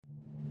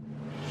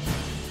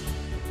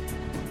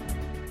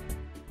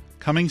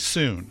Coming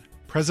soon,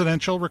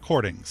 presidential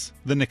recordings,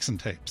 the Nixon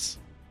tapes.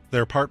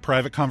 They're part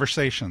private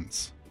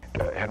conversations.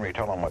 Henry,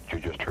 tell them what you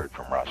just heard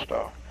from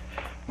Rostow.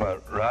 Well,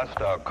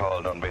 Rostow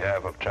called on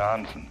behalf of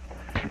Johnson,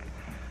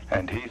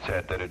 and he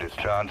said that it is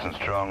Johnson's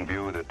strong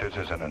view that this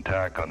is an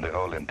attack on the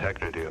whole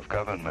integrity of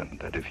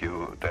government, that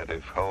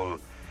if whole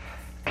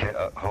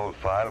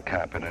file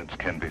cabinets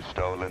can be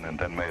stolen and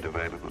then made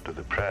available to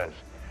the press,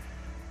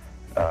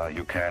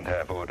 you can't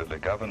have orderly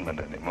government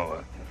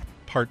anymore.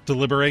 Part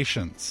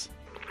deliberations.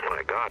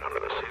 My God, under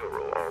the seal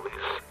rule,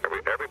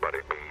 everybody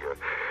be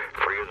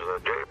free as a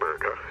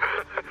jaybird.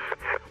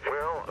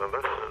 Well,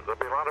 there'll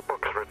be a lot of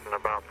books written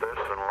about this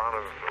and a lot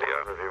of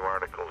review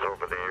articles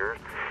over the years.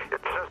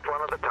 It's just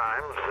one of the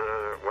times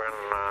when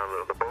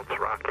the boat's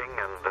rocking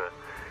and this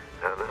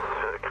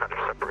kind of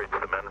separates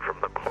the men from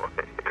the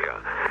boys.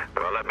 Yeah.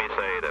 Well, let me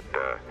say that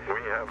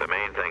the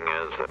main thing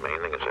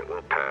is it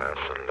will pass,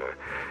 and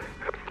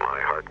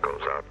my heart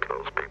goes out to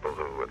those people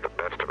who, with the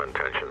best of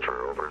intentions,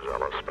 were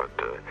overzealous. But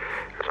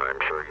as I'm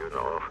sure you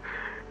know,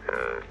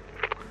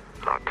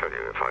 I'll tell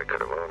you, if I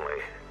could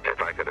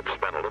have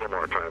spent a little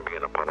more time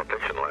being a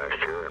politician last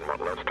year and one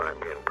less time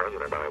being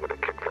president, I would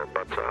have kicked their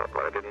butts out,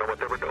 but I didn't know what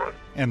they were doing.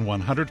 And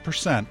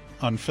 100%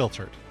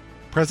 unfiltered.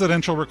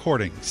 Presidential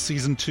Recordings,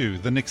 Season 2,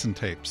 The Nixon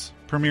Tapes,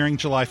 premiering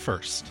July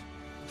 1st.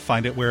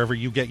 Find it wherever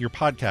you get your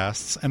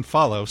podcasts and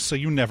follow so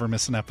you never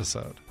miss an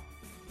episode.